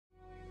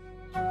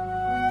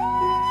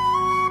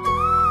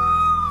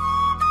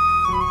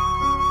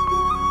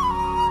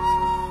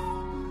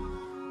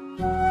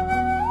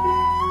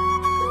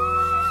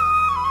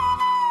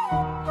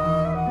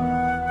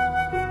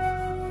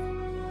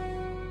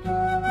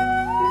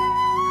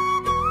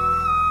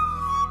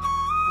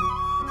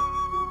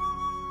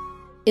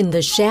In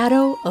the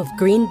Shadow of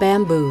Green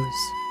Bamboos.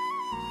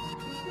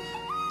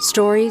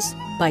 Stories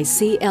by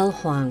C.L.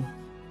 Hoang.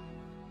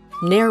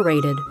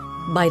 Narrated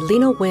by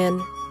Leyna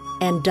Nguyen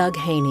and Doug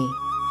Haney.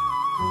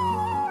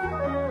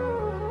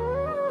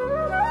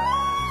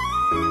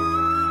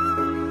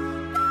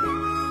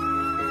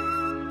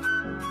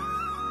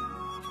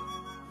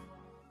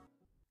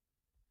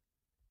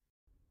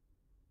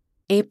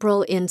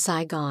 April in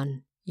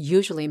Saigon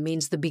usually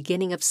means the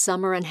beginning of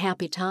summer and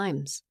happy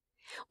times,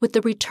 with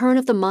the return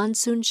of the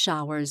monsoon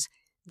showers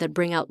that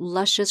bring out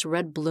luscious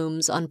red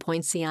blooms on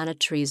poinciana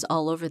trees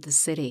all over the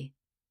city.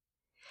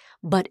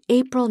 But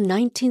April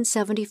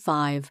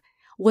 1975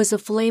 was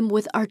aflame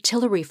with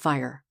artillery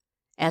fire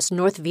as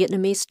North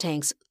Vietnamese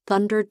tanks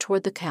thundered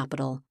toward the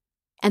capital,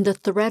 and the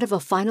threat of a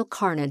final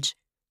carnage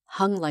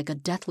hung like a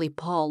deathly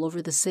pall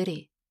over the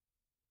city.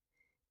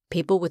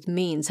 People with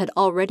means had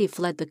already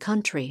fled the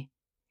country,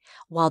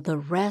 while the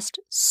rest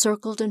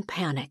circled in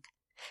panic,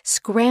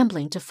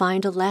 scrambling to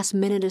find a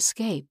last-minute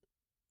escape.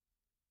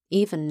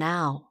 Even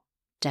now,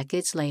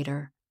 decades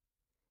later,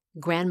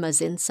 Grandma's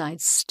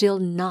insides still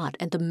knot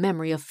at the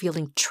memory of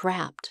feeling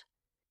trapped.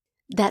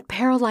 That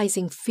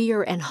paralyzing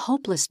fear and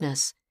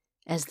hopelessness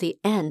as the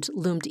end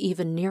loomed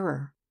even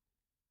nearer.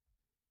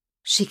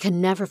 She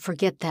can never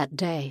forget that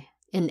day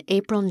in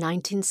April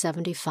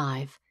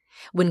 1975,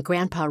 when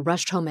Grandpa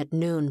rushed home at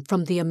noon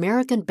from the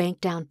American bank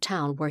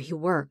downtown where he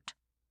worked.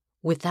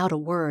 Without a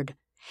word,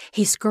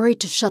 he scurried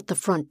to shut the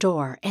front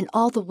door and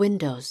all the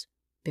windows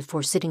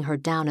before sitting her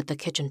down at the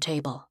kitchen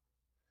table.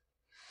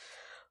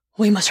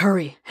 "We must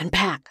hurry and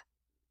pack,"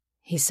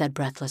 he said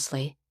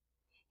breathlessly,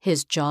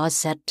 his jaws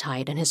set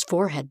tight and his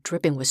forehead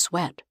dripping with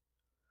sweat.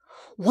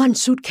 "One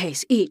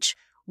suitcase each.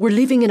 We're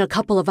leaving in a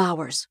couple of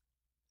hours."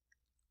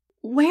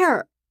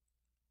 "Where?"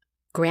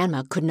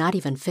 Grandma could not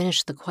even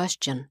finish the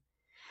question,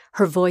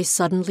 her voice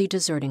suddenly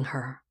deserting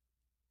her.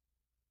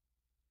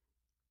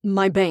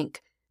 "My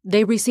bank.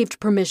 They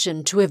received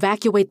permission to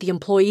evacuate the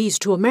employees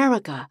to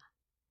America."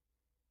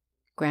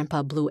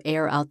 Grandpa blew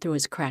air out through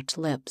his cracked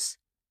lips.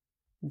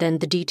 Then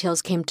the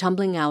details came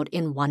tumbling out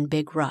in one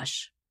big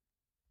rush.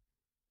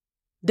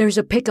 "There's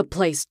a pickup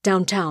place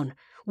downtown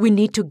we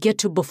need to get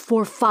to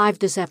before 5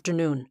 this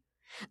afternoon.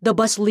 The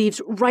bus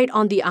leaves right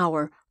on the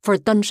hour for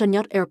Tân Sơn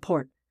Nhất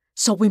Airport,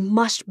 so we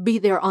must be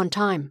there on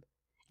time.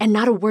 And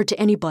not a word to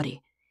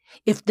anybody.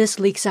 If this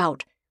leaks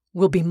out,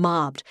 we'll be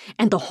mobbed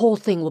and the whole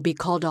thing will be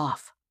called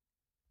off."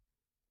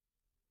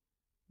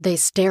 They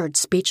stared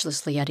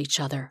speechlessly at each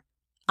other,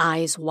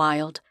 eyes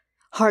wild,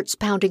 hearts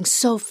pounding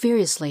so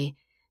furiously,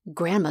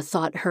 Grandma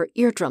thought her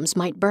eardrums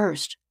might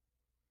burst.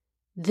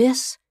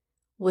 This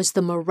was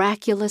the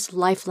miraculous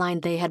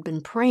lifeline they had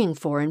been praying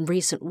for in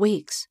recent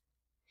weeks.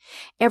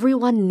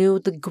 Everyone knew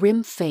the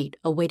grim fate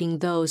awaiting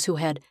those who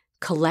had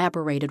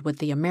collaborated with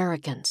the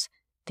Americans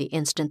the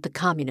instant the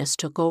communists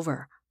took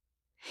over.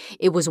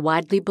 It was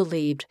widely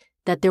believed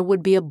that there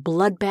would be a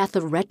bloodbath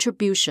of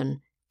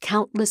retribution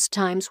countless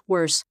times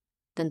worse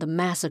than the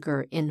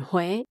massacre in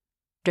Hoang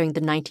during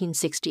the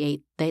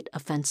 1968 Tet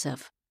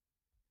Offensive.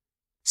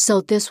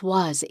 So this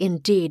was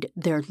indeed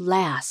their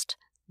last,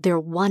 their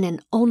one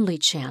and only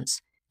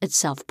chance at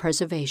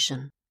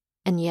self-preservation.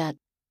 And yet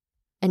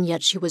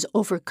she was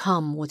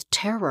overcome with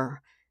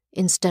terror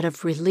instead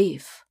of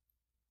relief.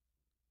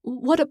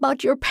 "What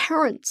about your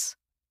parents?"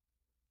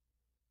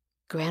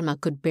 Grandma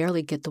could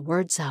barely get the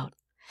words out,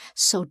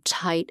 so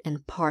tight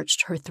and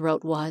parched her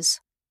throat was.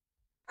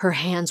 Her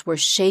hands were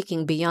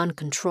shaking beyond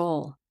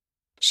control.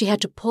 She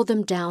had to pull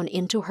them down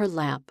into her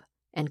lap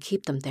and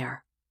keep them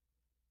there.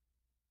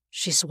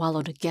 She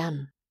swallowed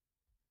again.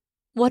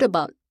 "What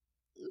about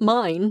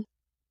mine?"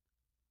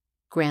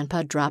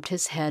 Grandpa dropped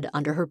his head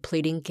under her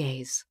pleading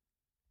gaze,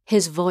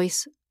 his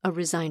voice a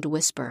resigned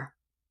whisper.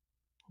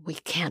 "We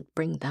can't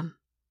bring them.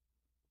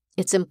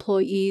 It's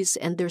employees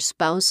and their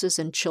spouses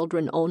and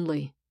children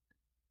only."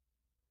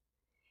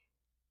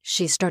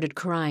 She started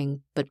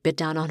crying, but bit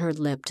down on her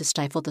lip to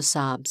stifle the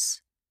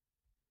sobs.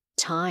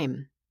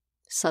 Time,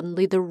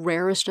 suddenly the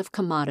rarest of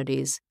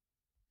commodities,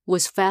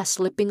 was fast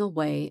slipping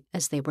away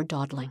as they were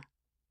dawdling.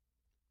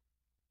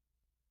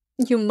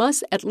 "You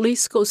must at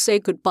least go say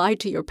goodbye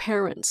to your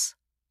parents,"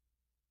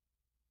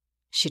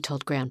 she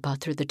told Grandpa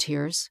through the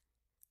tears,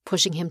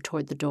 pushing him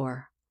toward the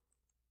door.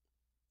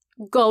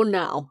 "Go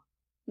now.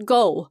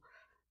 Go.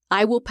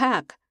 I will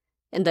pack,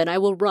 and then I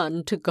will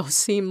run to go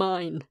see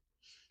mine.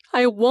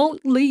 I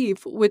won't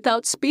leave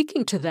without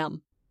speaking to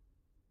them."